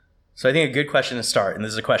So I think a good question to start, and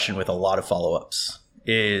this is a question with a lot of follow-ups,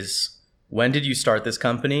 is when did you start this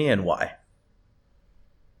company and why?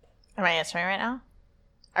 Am I answering right now?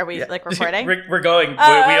 Are we recording? We're going.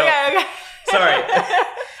 Okay. Sorry.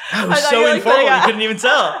 I was so informal, you couldn't even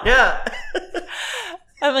tell. Yeah.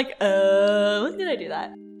 I'm like, when did I do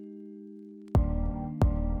that?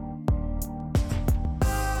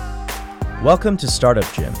 Welcome to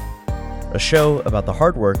Startup Gym, a show about the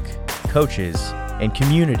hard work, coaches, and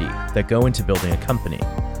community that go into building a company.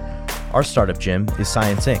 Our startup gym is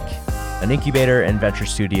Science Inc., an incubator and venture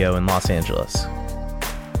studio in Los Angeles.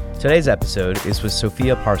 Today's episode is with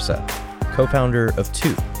Sophia Parsa, co-founder of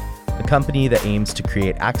Toot, a company that aims to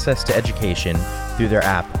create access to education through their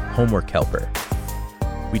app, Homework Helper.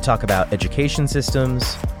 We talk about education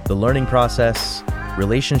systems, the learning process,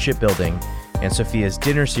 relationship building, and Sophia's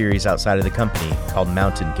dinner series outside of the company called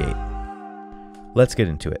Mountain Gate. Let's get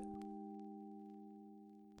into it.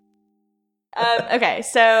 Okay,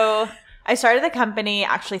 so I started the company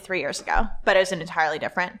actually 3 years ago, but it was an entirely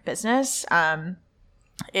different business.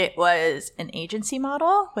 It was an agency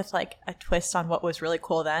model with like a twist on what was really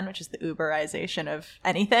cool then, which is the Uberization of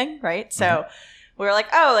anything, right? So we were like,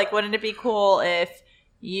 oh, like wouldn't it be cool if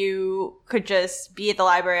you could just be at the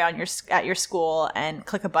library at your school and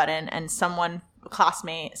click a button and someone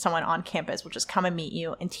on campus will just come and meet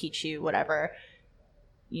you and teach you whatever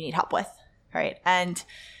you need help with, right? And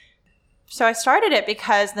so I started it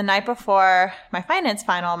because the night before my finance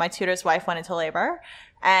final, my tutor's wife went into labor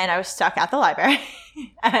and I was stuck at the library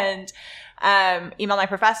and emailed my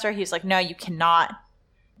professor. He was like, no, you cannot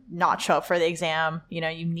not show up for the exam. You know,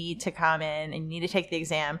 you need to come in and you need to take the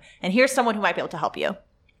exam. And here's someone who might be able to help you.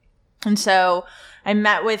 And so I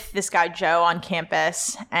met with this guy, Joe, on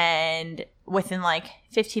campus, and within like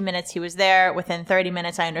 15 minutes he was there. Within 30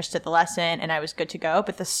 minutes I understood the lesson and I was good to go.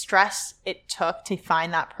 But the stress it took to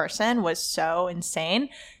find that person was so insane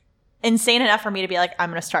enough for me to be like, I'm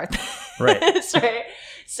going to start this. Right.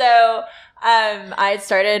 So I had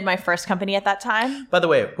started my first company at that time. By the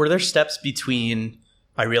way, were there steps between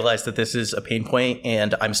I realized that this is a pain point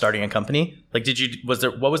and I'm starting a company? Like,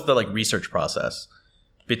 what was the like research process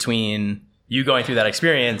between you going through that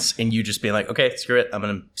experience and you just being like, okay, screw it, I'm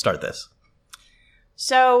going to start this?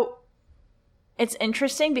 So it's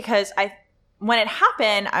interesting because when it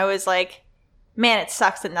happened, I was like, man, it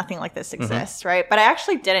sucks that nothing like this exists, right? But I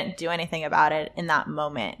actually didn't do anything about it in that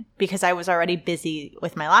moment because I was already busy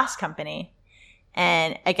with my last company.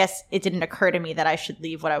 And I guess it didn't occur to me that I should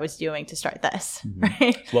leave what I was doing to start this,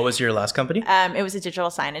 right? What was your last company? It was a digital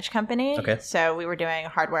signage company. Okay. So we were doing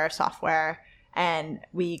hardware, software, and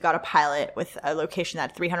we got a pilot with a location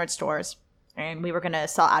that had 300 stores. And we were going to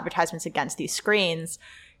sell advertisements against these screens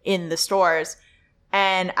in the stores.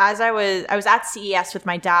 And as I was at CES with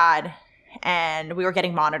my dad, and we were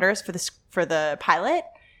getting monitors for the pilot.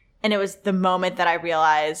 And it was the moment that I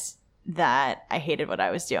realized that I hated what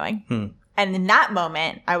I was doing. And in that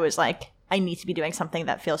moment, I was like, I need to be doing something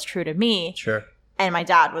that feels true to me. Sure. And my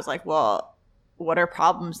dad was like, well, what are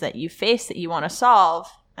problems that you face that you want to solve?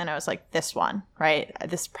 And I was like, this one, right?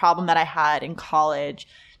 This problem that I had in college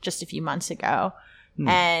just a few months ago.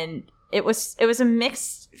 And it was a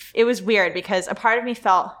mix. It was weird because a part of me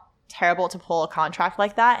felt terrible to pull a contract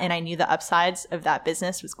like that. And I knew the upsides of that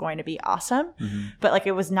business was going to be awesome. But like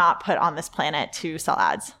it was not put on this planet to sell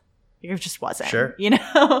ads. It just wasn't, sure. You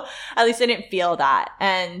know, at least I didn't feel that.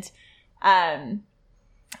 And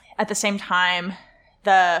at the same time,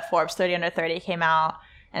 the Forbes 30 under 30 came out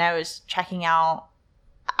and I was checking out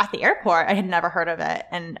at the airport. I had never heard of it.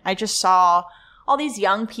 And I just saw all these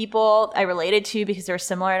young people I related to because they were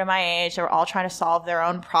similar to my age. They were all trying to solve their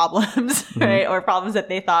own problems, right? Or problems that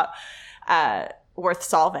they thought worth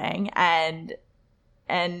solving. And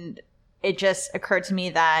it just occurred to me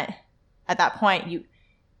that at that point,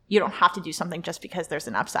 you don't have to do something just because there's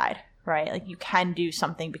an upside, right? Like you can do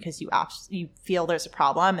something because you feel there's a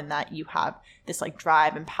problem and that you have this like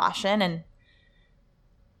drive and passion. And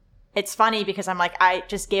it's funny because I'm like, I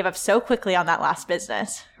just gave up so quickly on that last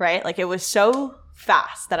business, right? Like it was so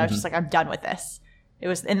fast that I was just like, I'm done with this. It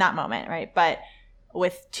was in that moment, right? But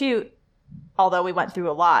with Toot, although we went through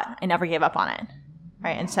a lot, I never gave up on it,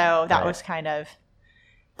 right? And so that was kind of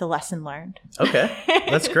the lesson learned. Okay,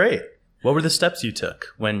 that's great. What were the steps you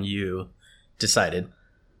took when you decided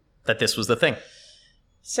that this was the thing?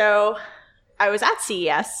 So I was at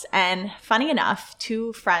CES, and funny enough,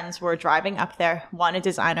 two friends were driving up there, one a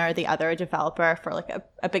designer, the other a developer for like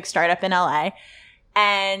a big startup in LA.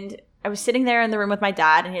 And I was sitting there in the room with my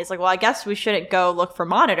dad, and he was like, well, I guess we shouldn't go look for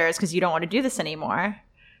monitors because you don't want to do this anymore.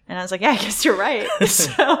 And I was like, yeah, I guess you're right.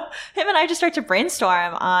 So him and I just start to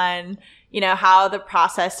brainstorm on, how the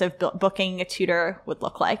process of booking a tutor would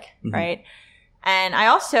look like, right? And I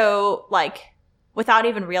also, without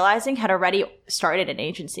even realizing, had already started an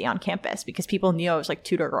agency on campus because people knew I was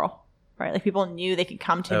tutor girl, right? Like people knew they could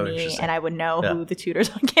come to me and I would know who the tutors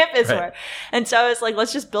on campus were. And so I was like,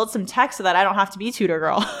 let's just build some tech so that I don't have to be tutor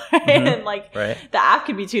girl. Right? And the app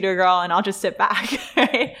can be tutor girl and I'll just sit back.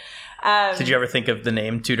 Right? Did you ever think of the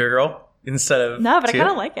name Tutor Girl instead of No, but Toot? I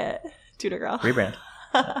kind of like it. Tutor Girl. Rebrand.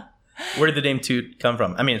 Where did the name Toot come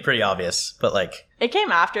from? I mean, it's pretty obvious, but it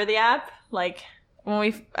came after the app.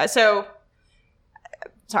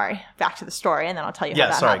 Sorry, back to the story, and then I'll tell you how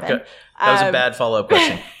that happened. That was a bad follow-up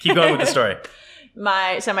question. Keep going with the story.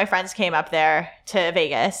 My friends came up there to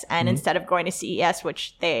Vegas, and instead of going to CES,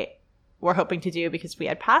 which they were hoping to do because we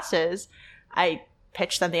had passes, I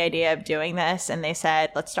pitched them the idea of doing this, and they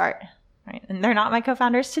said, let's start. Right? And they're not my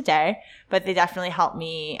co-founders today, but they definitely helped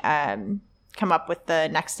me come up with the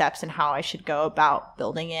next steps and how I should go about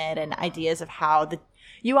building it and ideas of how the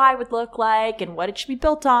UI would look like and what it should be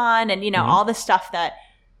built on and, all the stuff that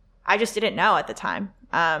I just didn't know at the time.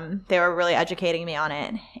 They were really educating me on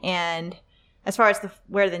it. And as far as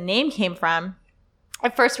where the name came from,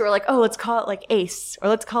 at first we were like, oh, let's call it ACE, or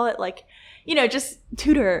let's call it just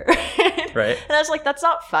tutor. Right. And I was like, that's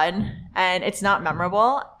not fun and it's not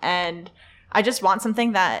memorable. And I just want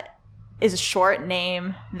something that is a short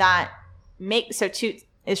name that so Toot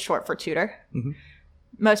is short for tutor.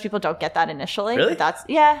 Most people don't get that initially. Really? But that's,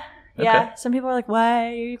 yeah. Some people are like, why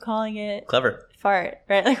are you calling it Clever. Fart,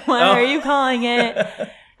 right? Why are you calling it?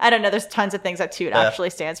 I don't know. There's tons of things that Toot actually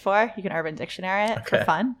stands for. You can Urban Dictionary it for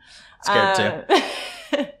fun. Scared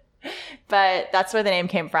too. But that's where the name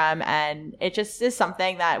came from. And it just is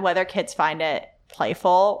something that whether kids find it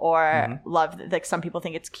playful or love, some people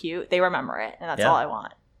think it's cute, they remember it. And that's all I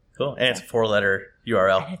want. Cool. And it's a 4-letter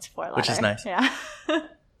URL. And it's 4-letter. Which is nice. Yeah.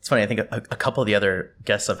 It's funny. I think a couple of the other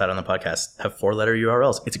guests I've had on the podcast have 4-letter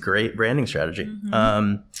URLs. It's a great branding strategy.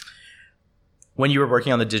 When you were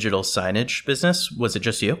working on the digital signage business, was it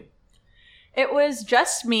just you? It was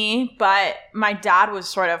just me, but my dad was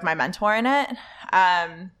sort of my mentor in it.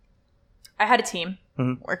 I had a team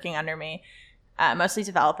working under me, mostly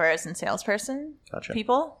developers and salesperson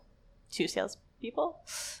people, 2 salespeople.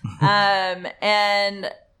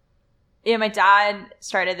 And my dad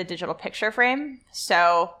started the digital picture frame.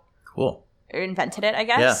 So cool. Invented it, I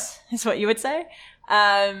guess, is what you would say.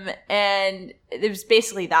 And it was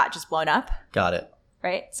basically that just blown up. Got it.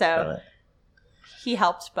 Right. So he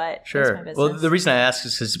helped, but sure. it was my business. Well, the reason I ask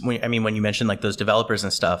is because when you mentioned those developers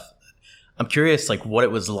and stuff, I'm curious what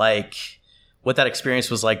it was like, what that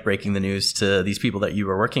experience was like breaking the news to these people that you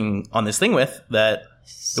were working on this thing with that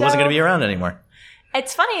it wasn't going to be around anymore.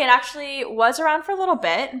 It's funny. It actually was around for a little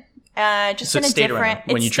bit. Just so in a different.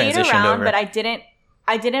 When you transitioned over, but I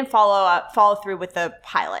didn't follow through with the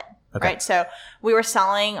pilot. Okay. Right. So we were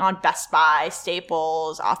selling on Best Buy,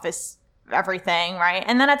 Staples, Office, everything. Right.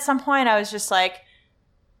 And then at some point I was just like,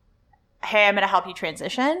 hey, I'm going to help you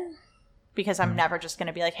transition because I'm never just going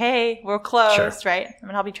to be like, hey, we're closed. Sure. Right. I'm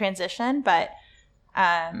going to help you transition. But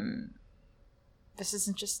this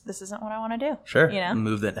isn't what I want to do. Sure. A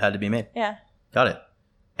move that had to be made. Yeah. Got it.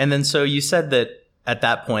 And then so you said that at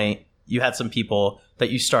that point you had some people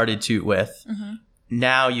that you started Toot with.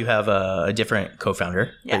 Now you have a different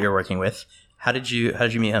co-founder that you're working with. How did you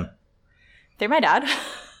meet him? Through my dad.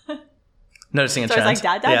 Noticing a trend. So I was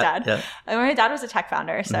like, dad. Yeah. My dad was a tech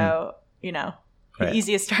founder, so the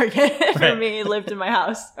easiest target for me lived in my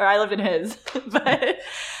house, or I lived in his. But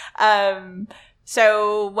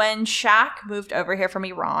so when Shaq moved over here from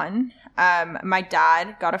Iran, my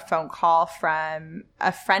dad got a phone call from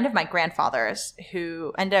a friend of my grandfather's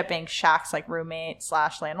who ended up being Shaq's roommate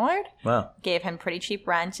 / landlord. Wow. Gave him pretty cheap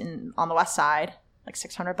rent on the west side,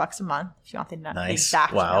 $600 a month. If you want the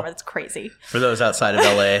exact number, that's crazy. For those outside of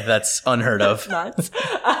LA, that's unheard of. Nuts.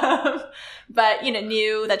 But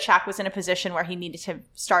knew that Shaq was in a position where he needed to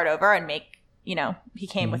start over and make. He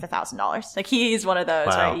came with $1,000. He's one of those,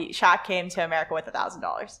 right? Shaq came to America with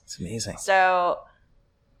 $1,000. It's amazing. So.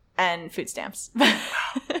 And food stamps.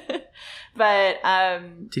 But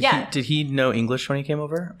Did he know English when he came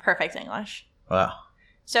over? Perfect English. Wow.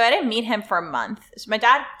 So I didn't meet him for a month. So my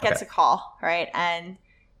dad gets a call, right? And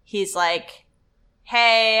he's like,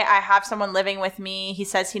 hey, I have someone living with me. He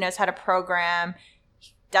says he knows how to program.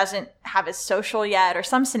 He doesn't have his social yet or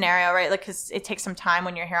some scenario, right? Because it takes some time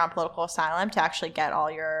when you're here on political asylum to actually get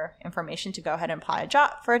all your information to go ahead and apply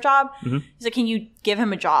for a job. He's like, can you give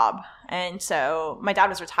him a job? And so my dad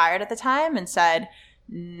was retired at the time and said,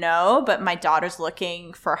 no, but my daughter's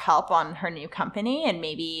looking for help on her new company and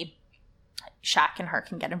maybe Shaq and her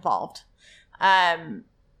can get involved.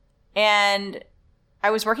 And I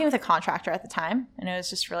was working with a contractor at the time, and it was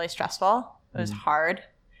just really stressful. It was hard.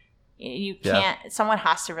 You can't, someone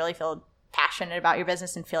has to really feel passionate about your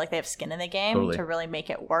business and feel like they have skin in the game to really make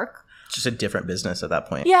it work. It's just a different business at that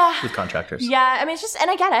point. With contractors. Yeah. I mean, it's just, and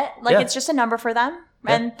I get it. Like, it's just a number for them.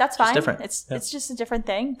 And that's fine. It's different. It's just a different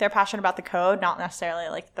thing. They're passionate about the code, not necessarily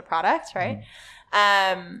like the product, right?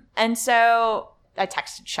 And so I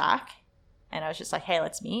texted Shaq, and I was just like, hey,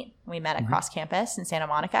 let's meet. We met across campus in Santa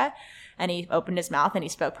Monica, and he opened his mouth and he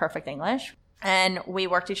spoke perfect English. And we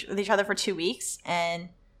worked with each other for 2 weeks, and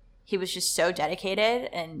he was just so dedicated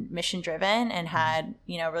and mission driven and had,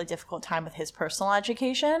 you know, a really difficult time with his personal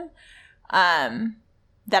education,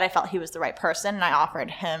 that I felt he was the right person. And I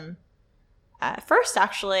offered him first,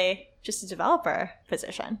 actually, just a developer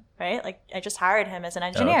position, right? Like, I just hired him as an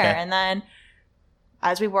engineer. And then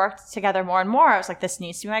as we worked together more and more, I was like, this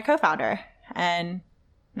needs to be my co-founder. And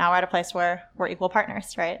now we're at a place where we're equal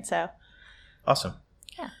partners, right? So awesome.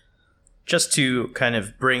 Yeah. Just to kind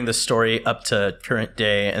of bring the story up to current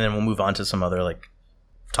day, and then we'll move on to some other like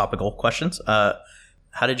topical questions.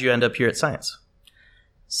 How did you end up here at Science?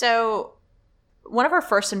 So one of our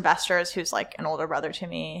first investors, who's like an older brother to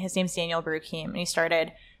me, his name's Daniel Brukeem, and he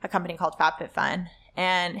started a company called FabFitFun.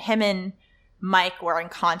 And him and Mike were in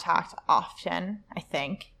contact often, I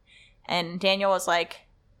think. And Daniel was like,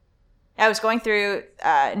 I was going through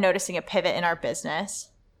noticing a pivot in our business,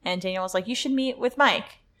 and Daniel was like, you should meet with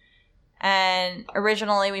Mike. And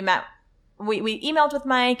originally we emailed with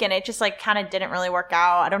Mike, and it just like kind of didn't really work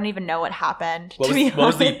out. I don't even know what happened. What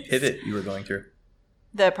was the pivot you were going through?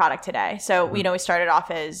 The product today. So, you know, we started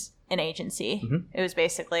off as an agency. It was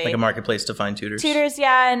basically like a marketplace to find tutors.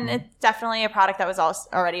 Yeah. And it's definitely a product that was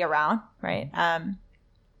already around, right?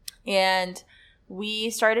 And we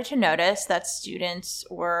started to notice that students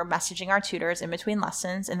were messaging our tutors in between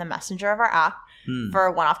lessons in the messenger of our app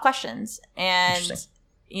for one-off questions. And,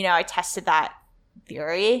 you know, I tested that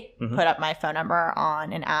theory, put up my phone number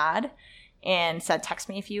on an ad, and said, text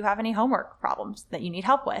me if you have any homework problems that you need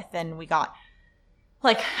help with. And we got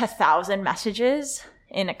like 1,000 messages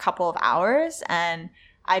in a couple of hours. And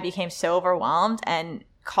I became so overwhelmed and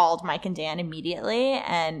called Mike and Dan immediately.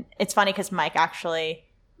 And it's funny because Mike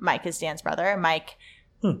is Dan's brother. Mike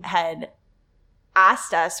had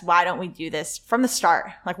asked us, why don't we do this from the start?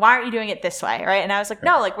 Like, why aren't you doing it this way? Right. And I was like,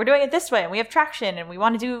 no, like, we're doing it this way, and we have traction, and we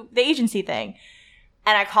want to do the agency thing.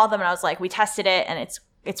 And I called them, and I was like, we tested it, and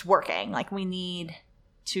it's working. Like, we need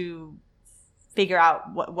to figure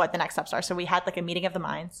out what the next steps are. So we had like a meeting of the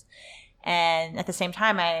minds. And at the same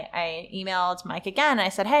time, I emailed Mike again, and I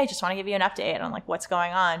said, hey, just want to give you an update on like what's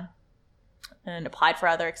going on, and applied for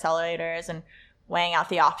other accelerators and weighing out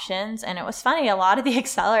the options. And it was funny, a lot of the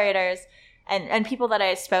accelerators and people that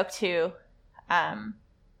I spoke to,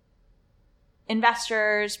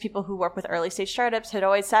 investors, people who work with early stage startups, had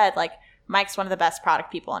always said like, Mike's one of the best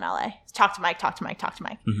product people in LA. Talk to Mike, talk to Mike, talk to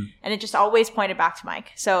Mike. And it just always pointed back to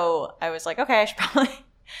Mike. So I was like, okay, I should probably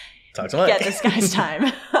talk to Mike. Get this guy's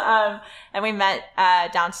time. And we met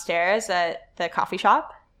downstairs at the coffee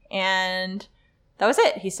shop, and that was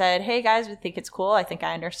it. He said, hey guys, we think it's cool. I think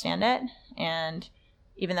I understand it. And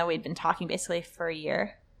even though we'd been talking basically for a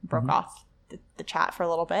year, broke off the chat for a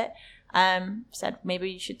little bit, said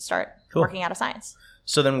maybe you should start working out of Science.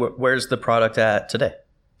 So then where's the product at today?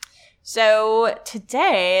 So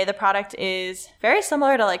today, the product is very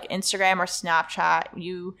similar to like Instagram or Snapchat.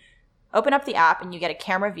 You open up the app and you get a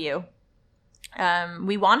camera view.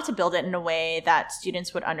 We wanted to build it in a way that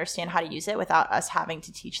students would understand how to use it without us having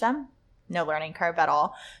to teach them. No learning curve at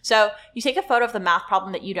all. So you take a photo of the math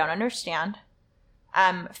problem that you don't understand.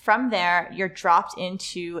 From there, you're dropped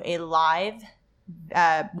into a live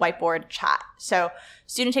whiteboard chat. So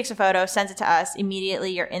student takes a photo, sends it to us.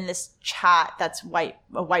 Immediately, you're in this chat that's a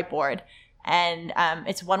whiteboard. And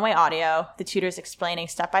it's one-way audio. The tutor's explaining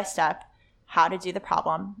step by step how to do the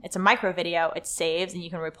problem. It's a micro video. It saves, and you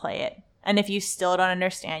can replay it. And if you still don't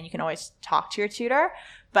understand, you can always talk to your tutor.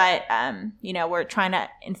 But, you know, we're trying to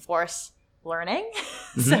enforce learning.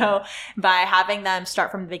 So by having them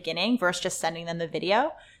start from the beginning versus just sending them the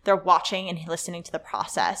video, they're watching and listening to the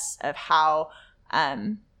process of how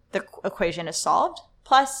the equation is solved.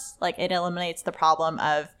 Plus, like, it eliminates the problem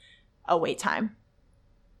of a wait time.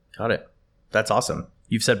 Got it. That's awesome.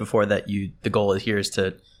 You've said before that the goal here is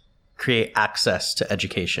to create access to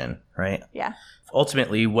education, right? Yeah.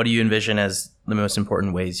 Ultimately, what do you envision as the most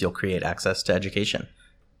important ways you'll create access to education?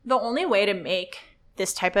 The only way to make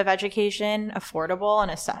this type of education affordable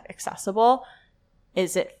and accessible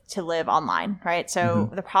is it to live online, right? So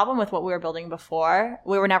the problem with what we were building before,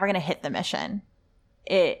 we were never going to hit the mission.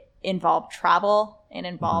 It involved travel. It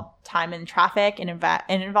involved time in traffic, and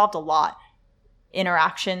it involved a lot.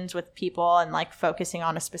 Interactions with people and like focusing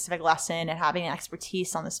on a specific lesson and having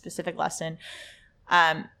expertise on the specific lesson.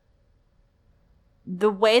 The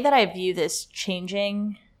way that I view this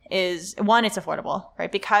changing is, one, it's affordable,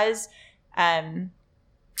 right? Because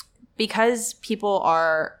people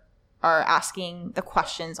are asking the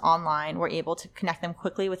questions online, we're able to connect them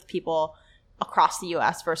quickly with people across the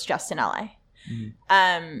US versus just in LA.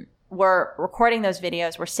 We're recording those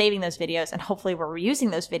videos, we're saving those videos, and hopefully we're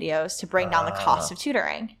reusing those videos to bring down the cost of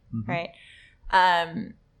tutoring, right?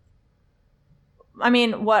 I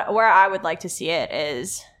mean, where I would like to see it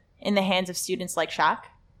is in the hands of students like Shaq,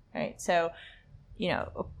 right? So, you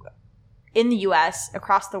know, in the US,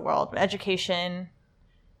 across the world, education,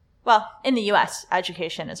 well, in the US,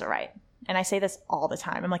 education is a right. And I say this all the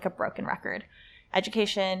time. I'm like a broken record.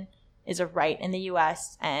 Education is a right in the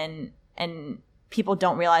US, and people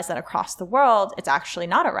don't realize that across the world, it's actually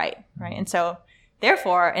not a right, right? And so,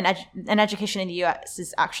 therefore, an education in the US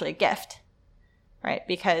is actually a gift, right?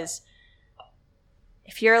 Because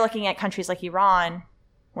if you're looking at countries like Iran,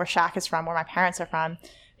 where Shaq is from, where my parents are from,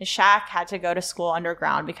 Shaq had to go to school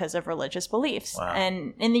underground because of religious beliefs. Wow.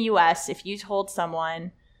 And in the US, if you told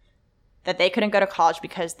someone that they couldn't go to college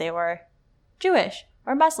because they were Jewish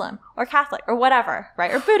or Muslim or Catholic or whatever,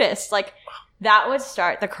 right? Or Buddhist, like that would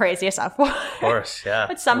start the craziest uproar. Of course, yeah.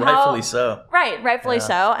 But somehow, rightfully so. Right, rightfully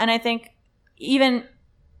so. And I think even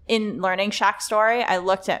in learning Shaq's story, I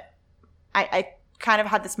looked at, I kind of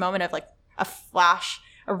had this moment of like a flash,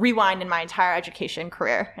 a rewind in my entire education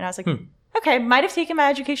career. And I was like, okay, might have taken my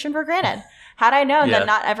education for granted. Had I known that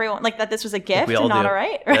not everyone, like that this was a gift and not a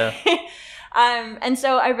right, right? Yeah. And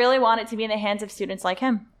so I really want it to be in the hands of students like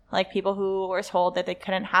him, like people who were told that they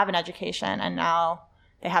couldn't have an education and now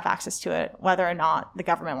they have access to it, whether or not the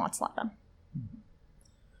government wants to let them.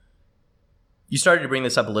 You started to bring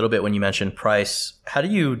this up a little bit when you mentioned price. How do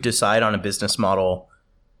you decide on a business model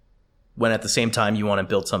when at the same time you want to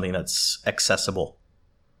build something that's accessible?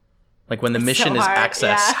 Like when the mission is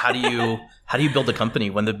access, how do you build a company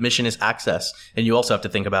when the mission is access and you also have to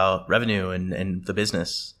think about revenue and the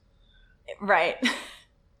business? Right.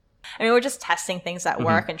 I mean, we're just testing things that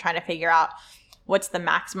work and trying to figure out what's the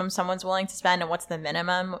maximum someone's willing to spend and what's the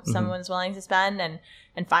minimum someone's willing to spend, and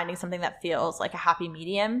finding something that feels like a happy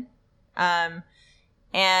medium. And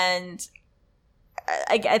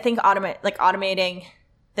I think automating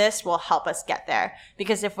this will help us get there,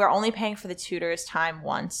 because if we're only paying for the tutor's time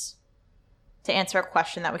once to answer a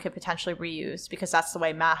question that we could potentially reuse, because that's the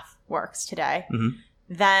way math works today,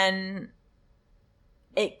 then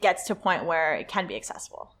it gets to a point where it can be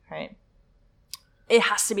accessible, right? It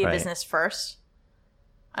has to be a business first,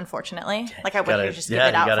 unfortunately. Like I wouldn't just give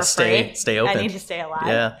it out for free. Stay open. I need to stay alive.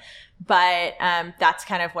 Yeah. But that's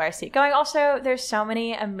kind of where I see it going. Also, there's so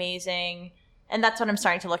many amazing, and that's what I'm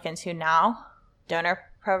starting to look into now, donor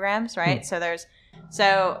programs, right? So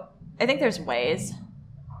I think there's ways.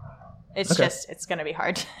 It's just, it's going to be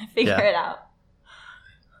hard to figure it out.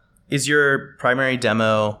 Is your primary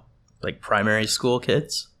demo like primary school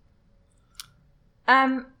kids?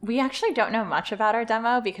 We actually don't know much about our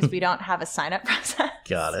demo because we don't have a sign-up process.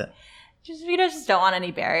 Got it. We just don't want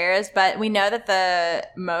any barriers, but we know that the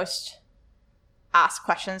most asked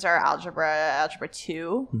questions are Algebra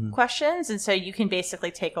 2 questions, and so you can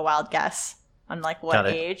basically take a wild guess on like what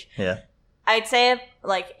age. Yeah. I'd say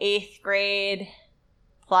like 8th grade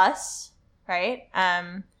plus, right?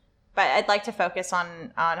 But I'd like to focus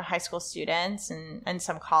on high school students and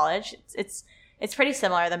some college. It's pretty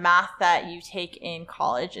similar. The math that you take in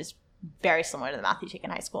college is very similar to the math you take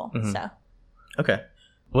in high school. So, okay.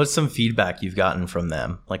 What's some feedback you've gotten from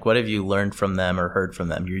them? Like, what have you learned from them or heard from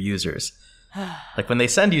them, your users? Like when they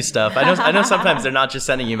send you stuff, I know sometimes they're not just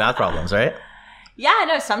sending you math problems, right? Yeah,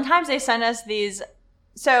 no, sometimes they send us these.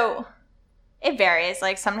 So it varies.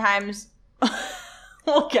 Like sometimes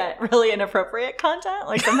we'll get really inappropriate content.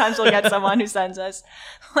 Like sometimes we'll get someone who sends us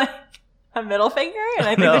like a middle finger, and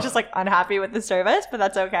I think they're just like unhappy with the service, but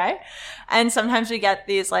that's okay. And sometimes we get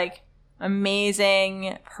these like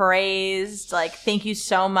amazing praised, like, thank you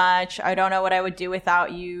so much, I don't know what I would do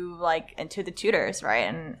without you, like, and to the tutors, right?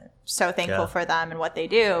 And so thankful for them and what they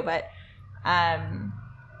do. But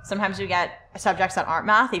sometimes we get subjects that aren't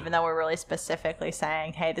math, even though we're really specifically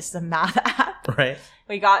saying, hey, this is a math app. Right.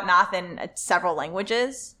 We got math in several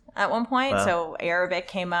languages at one point. Wow. So Arabic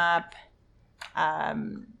came up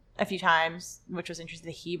a few times, which was interesting.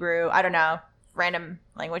 The Hebrew, I don't know, random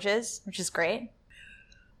languages, which is great.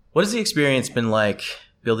 What has the experience been like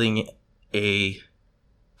building a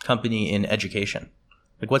company in education?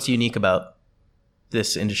 Like, what's unique about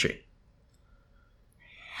this industry?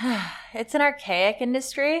 it's an archaic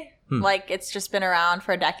industry. Like, it's just been around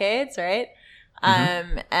for decades, right?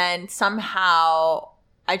 And somehow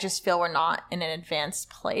I just feel we're not in an advanced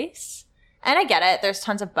place. And I get it. There's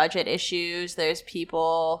tons of budget issues. There's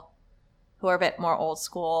people who are a bit more old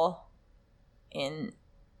school in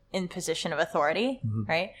position of authority,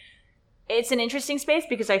 right? It's an interesting space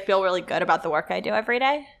because I feel really good about the work I do every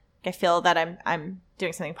day. I feel that I'm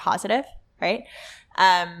doing something positive, right?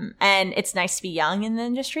 And it's nice to be young in the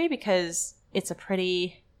industry because it's a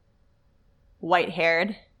pretty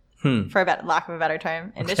white-haired, for lack of a better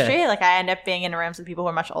term, industry. Okay. Like, I end up being in rooms with people who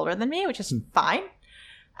are much older than me, which is fine.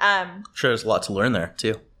 Sure, there's a lot to learn there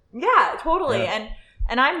too. Yeah, totally. Yeah.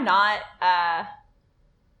 And I'm not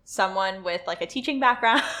someone with like a teaching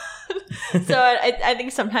background. So I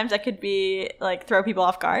think sometimes that could be like throw people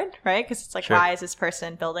off guard, right? Because it's like, why is this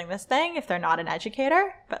person building this thing if they're not an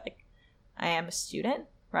educator? But like, I am a student,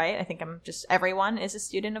 right? I think everyone is a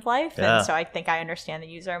student of life. Yeah. And so I think I understand the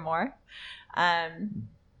user more. And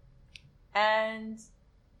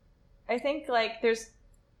I think like there's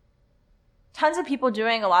tons of people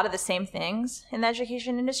doing a lot of the same things in the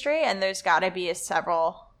education industry, and there's got to be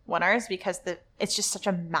several winners because it's just such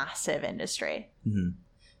a massive industry.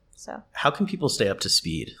 So how can people stay up to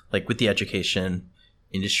speed, like with the education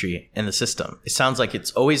industry and the system? It sounds like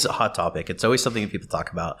it's always a hot topic. It's always something that people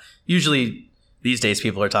talk about. Usually these days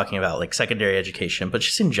people are talking about like secondary education, but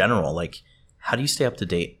just in general, like how do you stay up to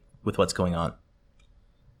date with what's going on?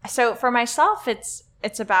 So for myself, it's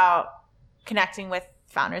about connecting with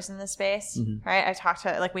founders in this space, right? I talk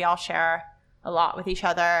to, like, we all share a lot with each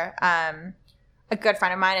other. A good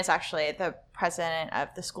friend of mine is actually the president of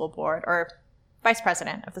the school board, or vice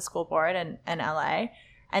president of the school board in LA.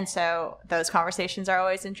 And so those conversations are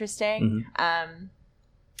always interesting. I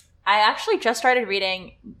actually just started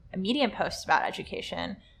reading a Medium post about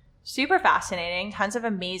education. Super fascinating. Tons of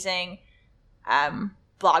amazing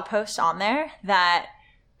blog posts on there that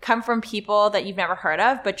come from people that you've never heard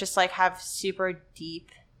of, but just like have super deep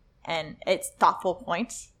and it's thoughtful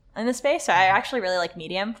points in the space. So I actually really like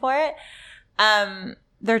Medium for it.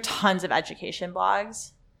 There are tons of education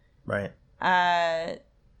blogs. Right. And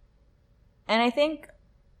I think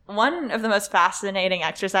one of the most fascinating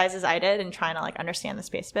exercises I did in trying to like understand the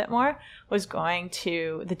space a bit more was going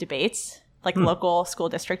to the debates, like local school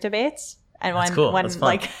district debates. And when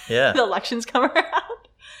like the elections come around,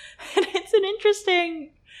 and it's an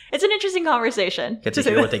interesting conversation. Get to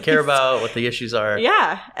hear what they care about, what the issues are.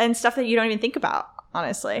 Yeah, and stuff that you don't even think about,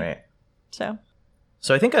 honestly. Right. So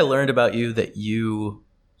I think I learned about you that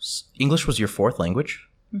English was your fourth language.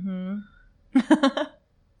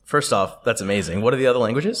 First off, that's amazing. What are the other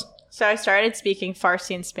languages? So I started speaking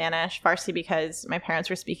Farsi and Spanish. Farsi because my parents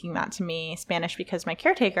were speaking that to me. Spanish because my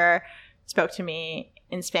caretaker spoke to me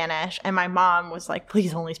in Spanish. And my mom was like,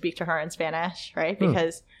 please only speak to her in Spanish, right?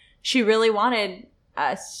 Because she really wanted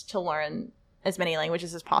us to learn as many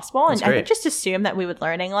languages as possible. And I just assumed that we would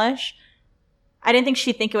learn English. I didn't think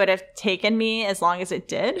she'd think it would have taken me as long as it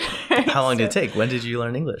did. Right? How long did it take? When did you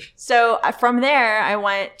learn English? So from there, I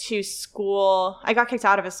went to school. I got kicked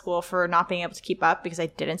out of a school for not being able to keep up because I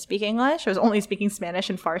didn't speak English. I was only speaking Spanish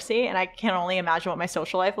and Farsi, and I can only imagine what my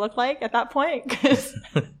social life looked like at that point.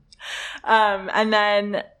 And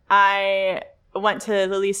then I went to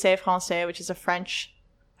the Lycée Français, which is a French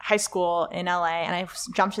high school in LA, and I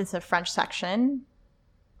jumped into the French section,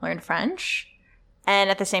 learned French.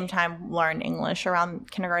 And at the same time, learn English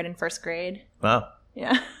around kindergarten, first grade. Wow.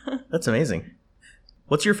 Yeah. That's amazing.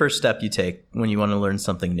 What's your first step you take when you want to learn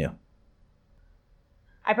something new?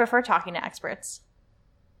 I prefer talking to experts.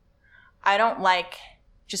 I don't like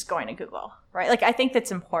just going to Google, right? Like, I think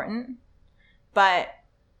that's important, but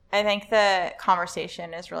I think the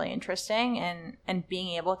conversation is really interesting and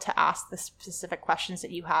being able to ask the specific questions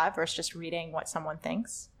that you have versus just reading what someone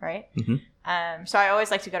thinks, right? So I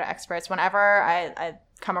always like to go to experts. Whenever I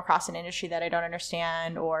come across an industry that I don't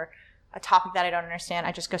understand or a topic that I don't understand,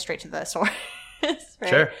 I just go straight to the source, right?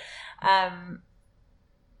 Sure. And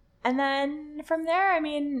then from there, I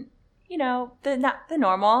mean, you know, the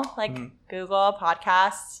normal, like Google,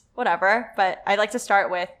 podcasts, whatever. But I like to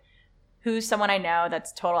start with who's someone I know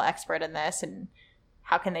that's total expert in this and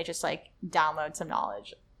how can they just like download some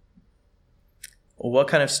knowledge? Well, what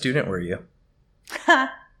kind of student were you?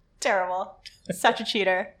 Terrible. Such a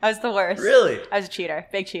cheater. I was the worst. Really? I was a cheater.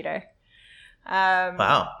 Big cheater.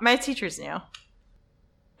 Wow. My teachers knew.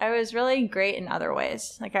 I was really great in other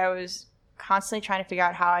ways. Like, I was constantly trying to figure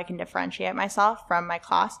out how I can differentiate myself from my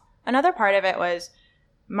class. Another part of it was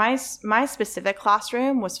my specific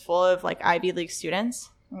classroom was full of like Ivy League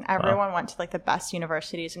students. Everyone went to like the best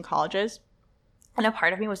universities and colleges. And a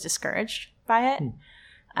part of me was discouraged by it.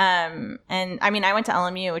 And I mean, I went to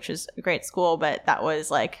LMU, which was a great school, but that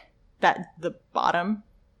was like the bottom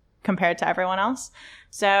compared to everyone else.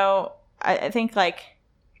 So I think like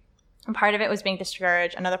a part of it was being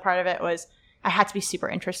discouraged. Another part of it was I had to be super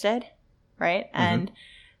interested, right? Mm-hmm.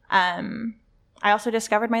 And I also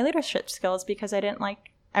discovered my leadership skills because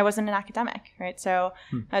I wasn't an academic, right? So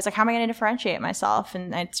I was like, how am I going to differentiate myself?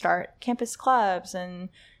 And I'd start campus clubs, and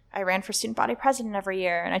I ran for student body president every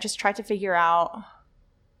year. And I just tried to figure out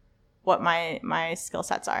what my skill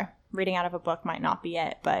sets are. Reading out of a book might not be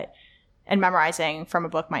it, and memorizing from a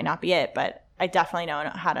book might not be it, but I definitely know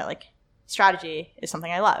how to strategy is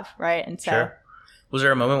something I love, right? And so Sure. Was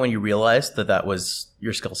there a moment when you realized that was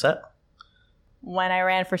your skill set? When I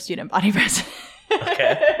ran for student body president.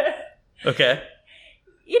 Okay.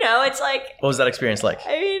 It's like... What was that experience like?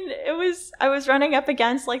 I mean, I was running up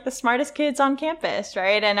against the smartest kids on campus,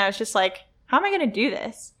 right? And I was just like, how am I going to do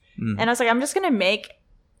this? And I was like, I'm just going to make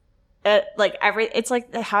it's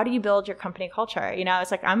like, how do you build your company culture?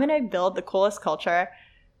 It's like, I'm going to build the coolest culture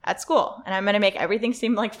at school, and I'm going to make everything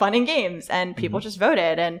seem like fun and games, and people just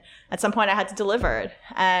voted. And at some point I had to deliver it.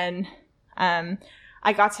 And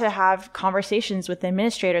I got to have conversations with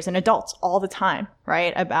administrators and adults all the time,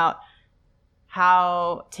 right? About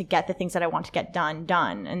how to get the things that I want to get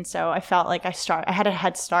done. And so I felt like I had a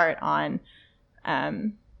head start on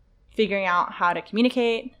figuring out how to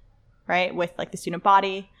communicate, right? With the student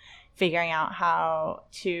body, figuring out how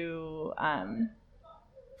to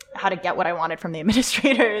get what I wanted from the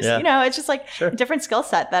administrators. Yeah. It's just sure. A different skill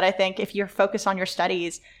set that I think if you're focused on your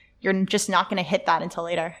studies, you're just not going to hit that until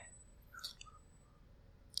later.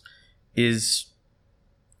 Is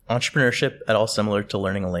entrepreneurship at all similar to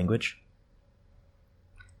learning a language?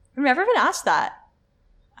 I've never been asked that.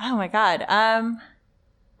 Oh my God.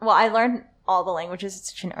 Well, I learned all the languages at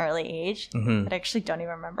such an early age that I actually don't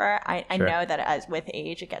even remember. I Sure. know that as with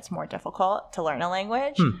age, it gets more difficult to learn a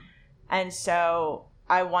language. And so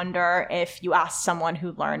I wonder if you ask someone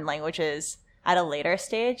who learned languages at a later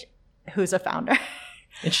stage, who's a founder,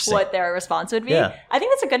 what their response would be. Yeah. I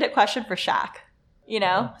think that's a good question for Shaq.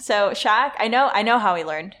 So Shaq, I know how he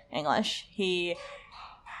learned English. He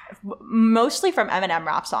mostly from Eminem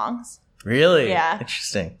rap songs. Really? Yeah.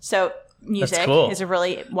 Interesting. So music cool. is a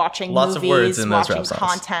really watching Lots movies, of words in those watching rap songs.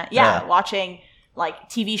 content. Yeah, watching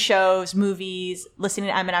TV shows, movies, listening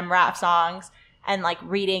to Eminem rap songs, and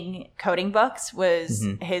reading coding books was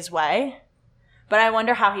his way. But I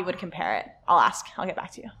wonder how he would compare it. I'll ask. I'll get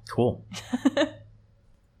back to you. Cool.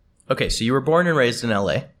 Okay, so you were born and raised in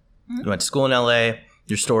LA. You went to school in LA.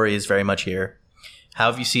 Your story is very much here. How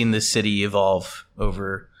have you seen this city evolve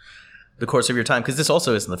over the course of your time? Because this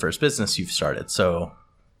also isn't the first business you've started. So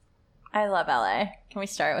I love LA. Can we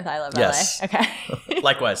start with I love yes. LA? Okay.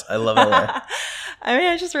 Likewise, I love LA. I mean,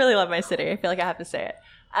 I just really love my city. I feel like I have to say it.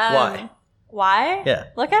 Why? Yeah.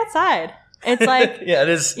 Look outside. It's like yeah, it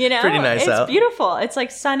is pretty nice out. It's beautiful. It's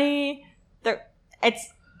sunny. It's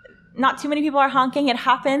not too many people are honking. It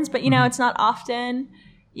happens, but it's not often.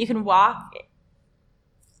 You can walk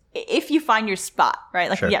if you find your spot,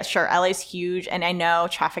 right? Sure. Yeah, sure. LA's huge, and I know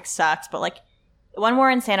traffic sucks, but when we're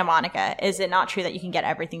in Santa Monica, is it not true that you can get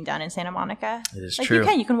everything done in Santa Monica? It is true.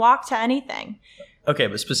 You can walk to anything. Okay,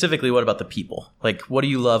 but specifically, what about the people? What do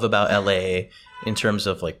you love about LA in terms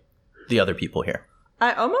of the other people here?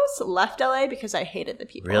 I almost left LA because I hated the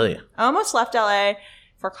people. Really? I almost left LA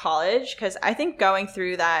for college because I think going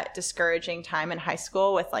through that discouraging time in high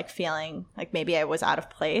school with feeling like maybe I was out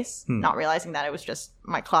of place, not realizing that it was just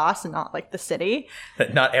my class and not the city.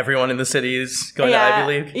 That not everyone in the city is going to Ivy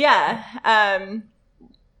League? Yeah.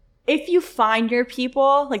 If you find your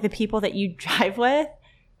people, the people that you drive with,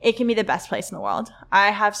 it can be the best place in the world.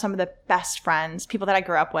 I have some of the best friends, people that I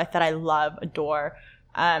grew up with that I love, adore.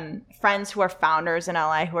 Friends who are founders in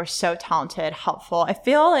LA who are so talented, helpful. I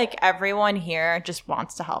feel like everyone here just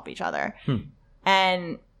wants to help each other.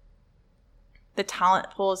 And the talent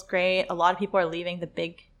pool is great. A lot of people are leaving the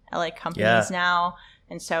big LA companies now.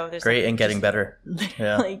 And so there's great and getting better.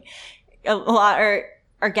 Yeah. A lot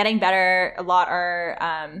are getting better. A lot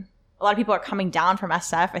of people are coming down from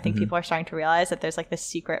SF. I think people are starting to realize that there's this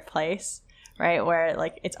secret place, right? Where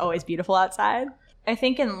it's always beautiful outside. I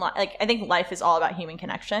think I think life is all about human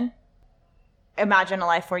connection. Imagine a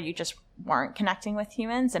life where you just weren't connecting with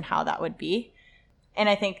humans and how that would be. And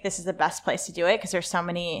I think this is the best place to do it because there's so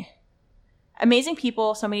many amazing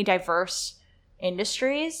people, so many diverse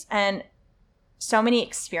industries, and so many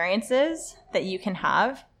experiences that you can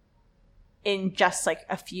have in just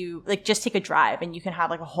a few, just take a drive and you can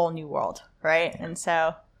have a whole new world, right? And so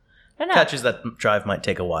I don't know. Catches that drive might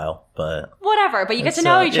take a while, but whatever. But you get to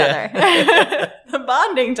know each other. The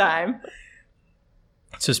bonding time.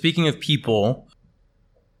 So speaking of people,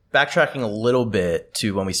 backtracking a little bit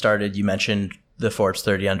to when we started, you mentioned the Forbes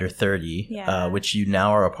 30 under 30, which you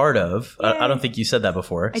now are a part of. I don't think you said that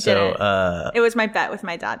before. I didn't. It was my bet with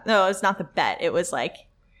my dad. No, it's not the bet. It was like,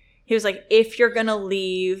 he was like, if you're going to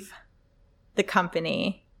leave the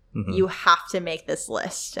company, you have to make this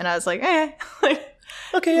list. And I was like, okay,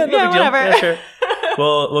 no big deal. Whatever. Yeah, sure.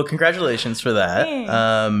 Well, congratulations for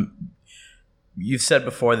that. You've said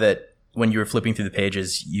before that when you were flipping through the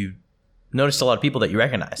pages, you noticed a lot of people that you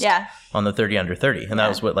recognized on the 30 under 30. And that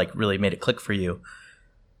was what like really made it click for you.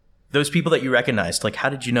 Those people that you recognized, like how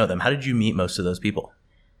did you know them? How did you meet most of those people?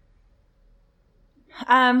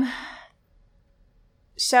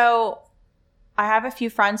 So I have a few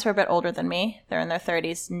friends who are a bit older than me. They're in their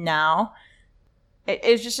 30s now. It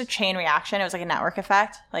was just a chain reaction. It was like a network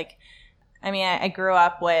effect. Like, I mean, I grew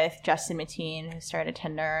up with Justin Mateen, who started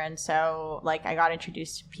Tinder. And so, like, I got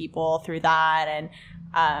introduced to people through that.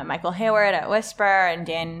 And Michael Hayward at Whisper and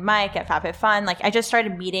Dan and Mike at FabFitFun. Like, I just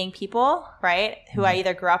started meeting people, right, who I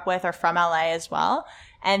either grew up with or from LA as well.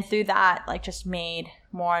 And through that, like, just made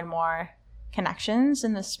more and more connections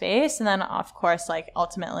in the space. And then, of course, like,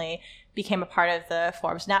 ultimately became a part of the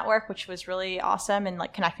Forbes network, which was really awesome and,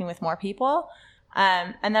 like, connecting with more people.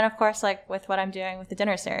 And then, of course, like with what I'm doing with the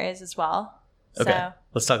dinner series as well. Okay, so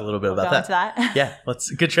let's talk a little bit about that. Yeah,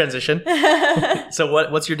 good transition. So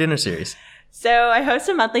what's your dinner series? So I host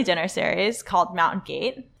a monthly dinner series called Mountain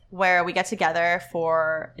Gate, where we get together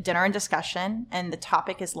for a dinner and discussion, and the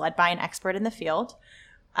topic is led by an expert in the field.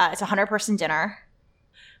 It's a 100-person dinner.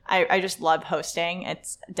 I just love hosting.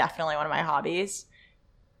 It's definitely one of my hobbies.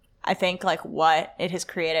 I think like what it has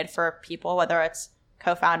created for people, whether it's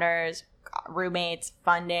co-founders, roommates,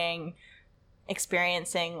 funding,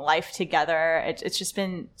 experiencing life together, it's just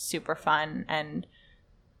been super fun. And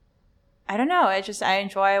I don't know, I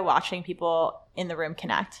enjoy watching people in the room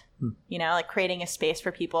connect, you know, like creating a space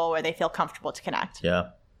for people where they feel comfortable to connect. Yeah.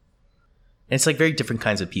 And it's like very different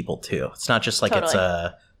kinds of people too. It's not just like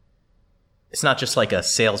it's not just like a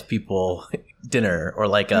salespeople dinner or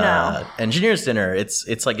like a engineer's dinner.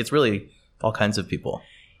 It's like it's really all kinds of people.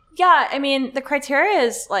 Yeah, I mean, the criteria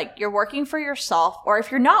is like you're working for yourself, or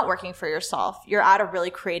if you're not working for yourself, you're at a really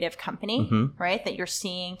creative company, right? That you're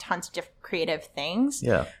seeing tons of different creative things.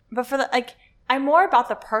 Yeah. But for I'm more about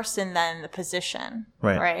the person than the position,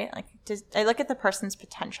 right? Like, I look at the person's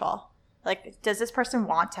potential. Like, does this person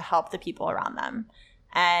want to help the people around them?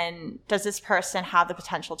 And does this person have the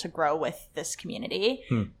potential to grow with this community?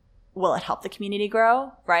 Will it help the community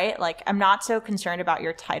grow, right? Like, I'm not so concerned about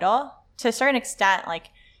your title. To a certain extent, like,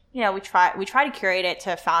 you know, we try to curate it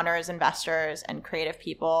to founders, investors, and creative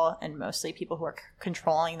people, and mostly people who are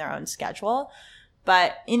controlling their own schedule.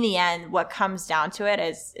 But in the end, what comes down to it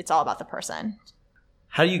is it's all about the person.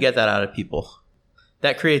 How do you get that out of people?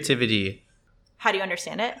 That creativity. How do you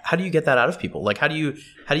understand it? How do you get that out of people? Like, how do you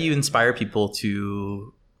inspire people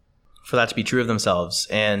for that to be true of themselves?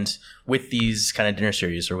 And with these kind of dinner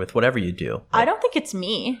series or with whatever you do, I don't think it's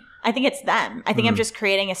me. I think it's them. I think I'm just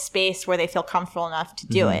creating a space where they feel comfortable enough to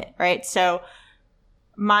do it, right? So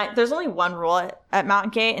there's only one rule at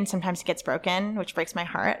Mountain Gate, and sometimes it gets broken, which breaks my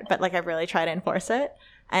heart, but like I really try to enforce it,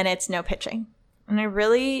 and it's no pitching. And I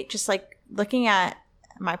really just like looking at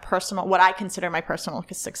what I consider my personal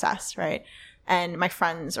success, right? And my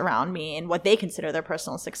friends around me and what they consider their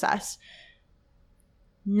personal success.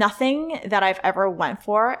 Nothing that I've ever went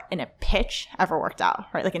for in a pitch ever worked out,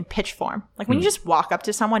 right? Like in pitch form. Like when you just walk up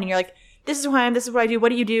to someone and you're like, this is who I am, this is what I do, what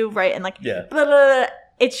do you do, right? And like, blah, blah, blah.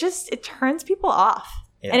 It turns people off.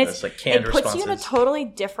 Yeah, and it's like canned it puts you in a totally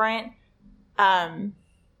different,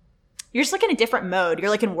 you're just like in a different mode.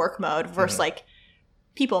 You're like in work mode versus like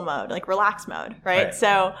people mode, like relax mode, right?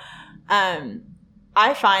 So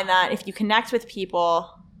I find that if you connect with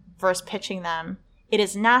people versus pitching them, it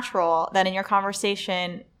is natural that in your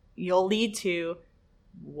conversation, you'll lead to,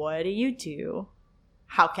 what do you do?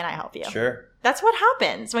 How can I help you? Sure. That's what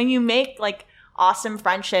happens when you make like awesome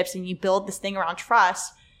friendships and you build this thing around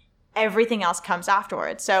trust. Everything else comes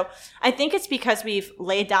afterwards. So I think it's because we've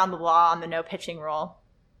laid down the law on the no pitching rule,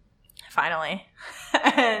 finally.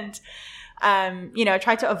 And,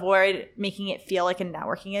 tried to avoid making it feel like a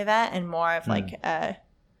networking event and more of like a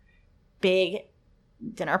big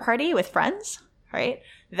dinner party with friends. Right,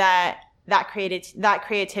 that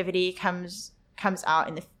creativity comes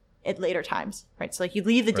out at later times, right? So like you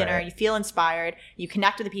leave the dinner, you feel inspired, you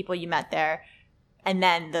connect with the people you met there, and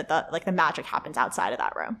then the magic happens outside of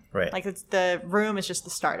that room, right? Like the room is just the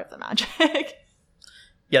start of the magic.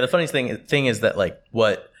 Yeah, the funniest thing is that like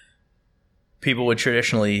what people would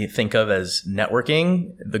traditionally think of as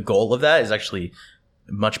networking, the goal of that is actually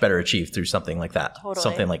much better achieved through something like that. Totally.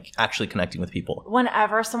 Something like actually connecting with people.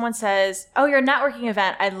 Whenever someone says, oh, you're a networking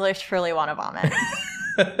event, I literally want to vomit.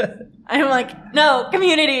 I'm like, no,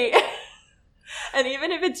 community. And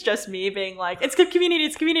even if it's just me being like, it's good community,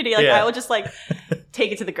 it's community. Like, I will just like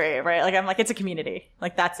take it to the grave, right? Like, I'm like, it's a community.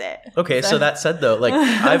 Like, that's it. Okay. So that said though, like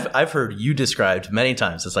I've heard you described many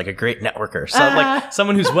times as like a great networker. So like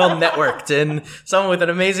someone who's well networked and someone with an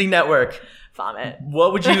amazing network. Vomit.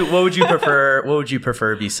 What would you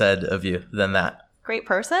prefer be said of you than that? Great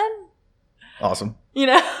person. Awesome. You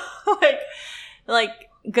know, like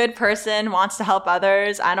good person, wants to help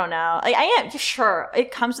others. I don't know. Like, I am sure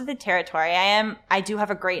it comes with the territory. I do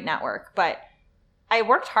have a great network, but I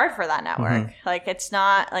worked hard for that network. Mm-hmm. Like, it's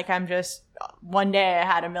not like I'm just one day I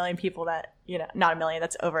had 1 million people that, you know, not 1 million,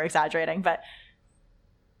 that's over exaggerating, but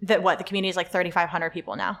the community is like 3,500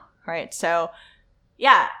 people now. Right. So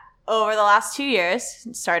yeah, over the last 2 years,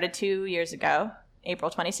 started 2 years ago,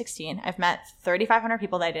 April 2016, I've met 3,500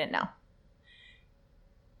 people that I didn't know.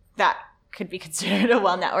 That could be considered a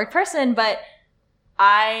well-networked person, but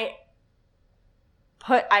I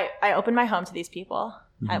opened my home to these people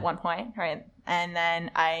at one point, right? And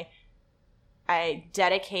then I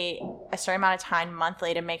dedicate a certain amount of time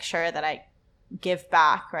monthly to make sure that I give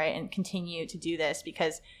back, right? And continue to do this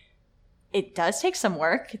because it does take some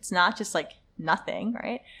work. It's not just like nothing,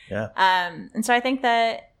 right? Yeah. And so I think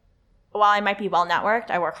that while I might be well-networked,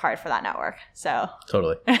 I work hard for that network. So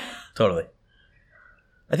Totally.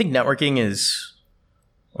 I think networking is,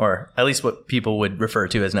 or at least what people would refer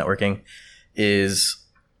to as networking, is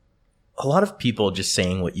a lot of people just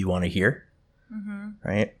saying what you want to hear,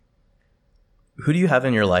 right? Who do you have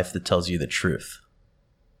in your life that tells you the truth?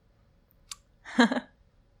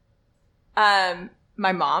 My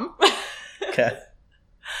mom. Okay.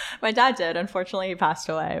 My dad did. Unfortunately, he passed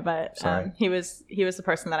away, but he was the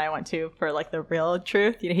person that I went to for like the real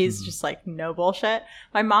truth. You know, he's just like no bullshit.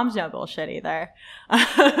 My mom's no bullshit either.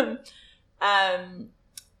 I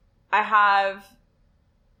have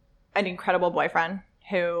an incredible boyfriend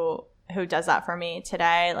who does that for me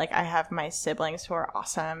today. Like, I have my siblings who are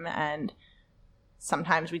awesome, and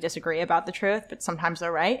sometimes we disagree about the truth, but sometimes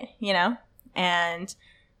they're right, you know? And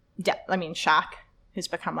Shaq, who's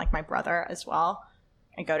become like my brother as well.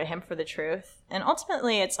 I go to him for the truth. And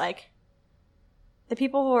ultimately, it's like the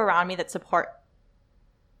people who are around me that support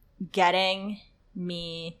getting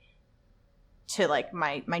me to like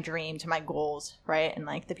my dream, to my goals, right? And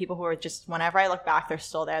like the people who are just, whenever I look back, they're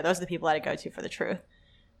still there. Those are the people that I go to for the truth.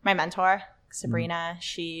 My mentor, Sabrina,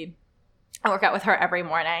 I work out with her every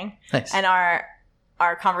morning. Nice. And our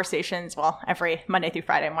conversations, well, every Monday through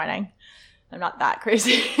Friday morning. I'm not that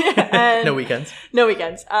crazy. No weekends. No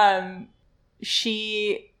weekends.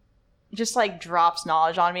 She just like drops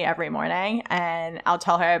knowledge on me every morning, and I'll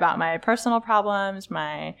tell her about my personal problems,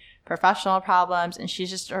 my professional problems, and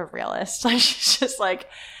she's just a realist. Like, she's just like,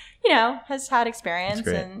 you know, has had experience,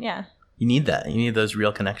 and yeah. You need that. You need those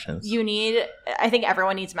real connections. I think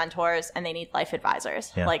everyone needs mentors, and they need life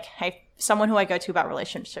advisors. Yeah. Like, I have someone who I go to about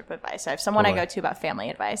relationship advice. I have someone I go to about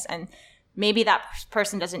family advice, and maybe that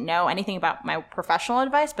person doesn't know anything about my professional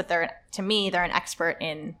advice, but they're an expert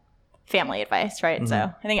in family advice, right?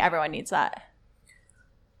 So I think everyone needs that.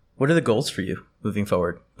 What are the goals for you moving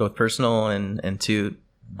forward, both personal and to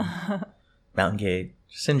Mountain Gate,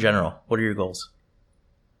 just in general? What are your goals?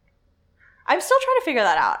 I'm still trying to figure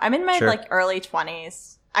that out. I'm in my like early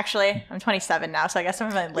 20s. Actually, I'm 27 now, so I guess I'm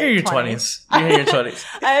in my late 20s. You're in your 20s.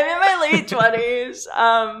 I'm in my late 20s.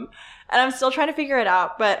 And I'm still trying to figure it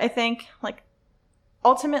out. But I think, like,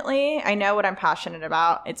 ultimately, I know what I'm passionate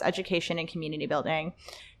about. It's education and community building.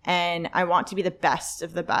 And I want to be the best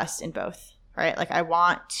of the best in both, right? Like, I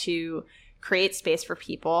want to create space for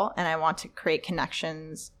people, and I want to create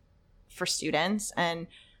connections for students. And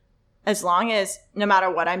as long as, no matter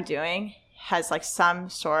what I'm doing, has like some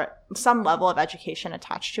level of education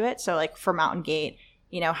attached to it. So like for Mountain Gate,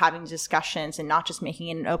 you know, having discussions and not just making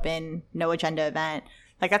it an open, no agenda event,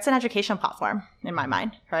 like that's an education platform in my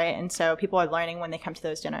mind, right? And so people are learning when they come to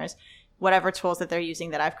those dinners, whatever tools that they're using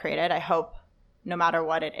that I've created. I hope no matter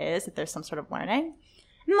what it is, that there's some sort of learning.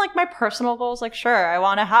 And like my personal goals, like, sure, I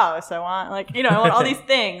want a house. I want like, you know, I want all these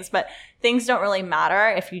things, but things don't really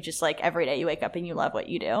matter if you just like every day you wake up and you love what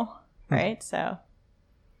you do, right? So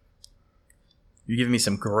you're giving me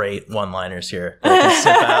some great one-liners here. That I can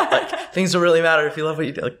sip out. Like, things don't really matter if you love what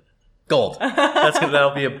you do. Like, gold.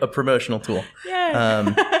 That'll be a promotional tool.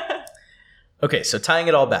 Yeah. Okay, so tying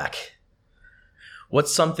it all back,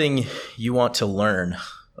 what's something you want to learn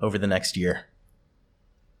over the next year?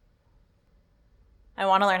 I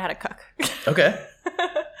want to learn how to cook. Okay.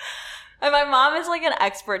 And my mom is like an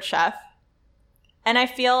expert chef. And I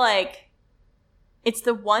feel like it's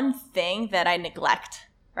the one thing that I neglect,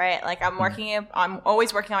 right? Like I'm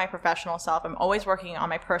always working on my professional self. I'm always working on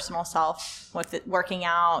my personal self with working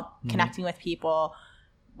out, connecting with people.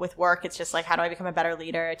 With work, it's just like, how do I become a better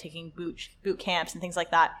leader, taking boot camps and things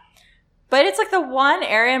like that. But it's like the one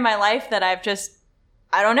area in my life that I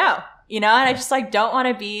don't know, and I just like don't want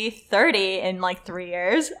to be 30 in like 3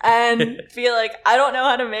 years and feel like I don't know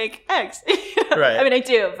how to make X. Right. I mean, I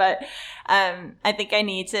do, but I think I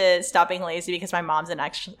need to stop being lazy because my mom's an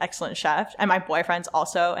excellent chef and my boyfriend's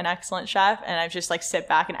also an excellent chef. And I just like sit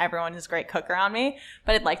back and everyone is a great cook around me.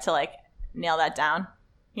 But I'd like to like nail that down,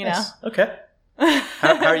 Nice. Okay.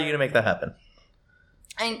 How are you going to make that happen?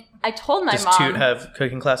 I told my mom. Does Toot have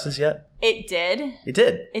cooking classes yet? It did. It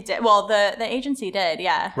did? It did. Well, the agency did,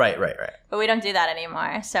 yeah. Right. But we don't do that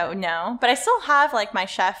anymore, so no. But I still have, like, my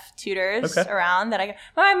chef tutors around that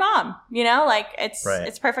but my mom, like,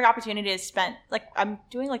 it's perfect opportunity to spend, like, I'm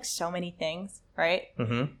doing, like, so many things, right?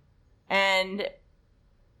 Mm-hmm. And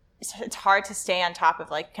it's hard to stay on top of,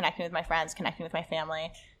 like, connecting with my friends, connecting with my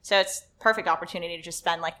family. So it's perfect opportunity to just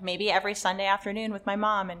spend, like, maybe every Sunday afternoon with my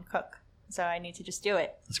mom and cook. So I need to just do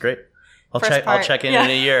it. That's great. I'll check in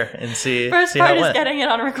a year and see how it went. First part is getting it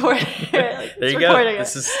on recording. There you go.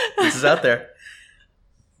 This is out there.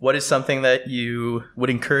 What is something that you would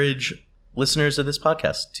encourage listeners of this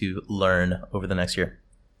podcast to learn over the next year?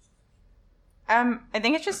 I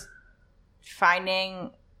think it's just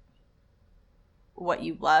finding what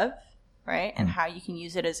you love, right? And how you can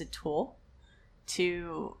use it as a tool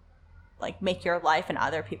to like make your life and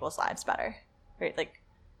other people's lives better, right? Like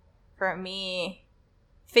for me,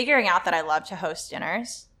 figuring out that I love to host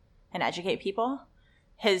dinners and educate people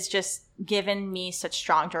has just given me such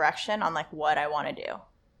strong direction on like what I want to do,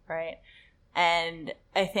 right? And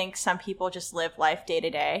I think some people just live life day to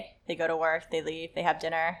day. They go to work, they leave, they have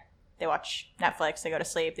dinner, they watch Netflix, they go to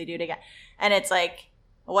sleep, they do it again. And it's like,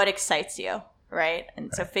 what excites you, right?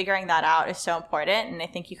 And so figuring that out is so important. And I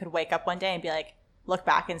think you could wake up one day and be like, look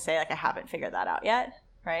back and say like, I haven't figured that out yet,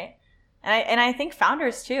 right? And I think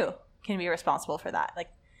founders too can be responsible for that. Like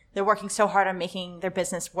they're working so hard on making their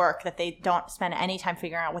business work that they don't spend any time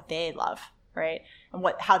figuring out what they love, right? And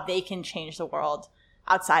how they can change the world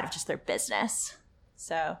outside of just their business.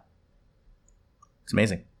 So it's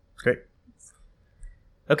amazing. It's great.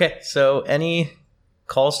 Okay, so any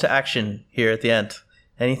calls to action here at the end?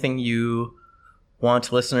 Anything you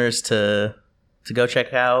want listeners to go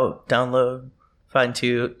check out, download, find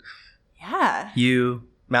Toot? Yeah. You,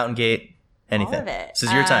 Mountain Gate, anything. All of it. This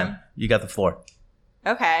is your time. You got the floor.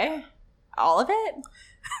 Okay. All of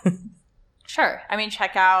it? Sure. I mean,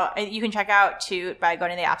 you can check out Toot by going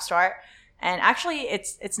to the App Store. And actually,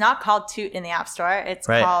 it's not called Toot in the App Store. It's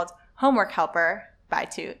called Homework Helper by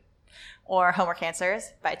Toot or Homework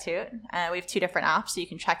Answers by Toot. We have 2 different apps, so you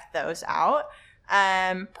can check those out.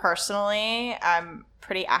 Personally, I'm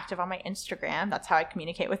pretty active on my Instagram. That's how I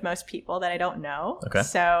communicate with most people that I don't know. Okay.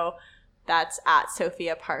 So that's at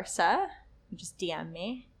Sophia Parsa. You just DM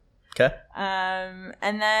me. Okay.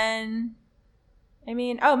 And then,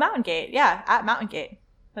 Mountain Gate. Yeah, at Mountain Gate.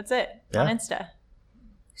 That's it. On Insta.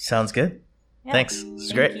 Sounds good. Yeah. Thanks. This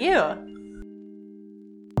is great. Thank you.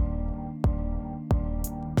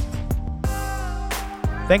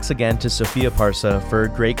 Thanks again to Sophia Parsa for a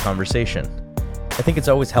great conversation. I think it's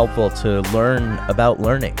always helpful to learn about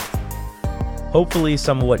learning. Hopefully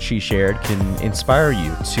some of what she shared can inspire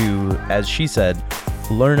you to, as she said,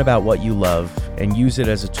 learn about what you love and use it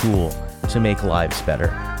as a tool to make lives better.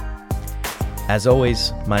 As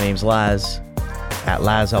always, my name's Laz, at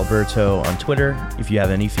Laz Alberto on Twitter if you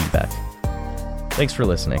have any feedback. Thanks for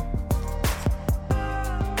listening.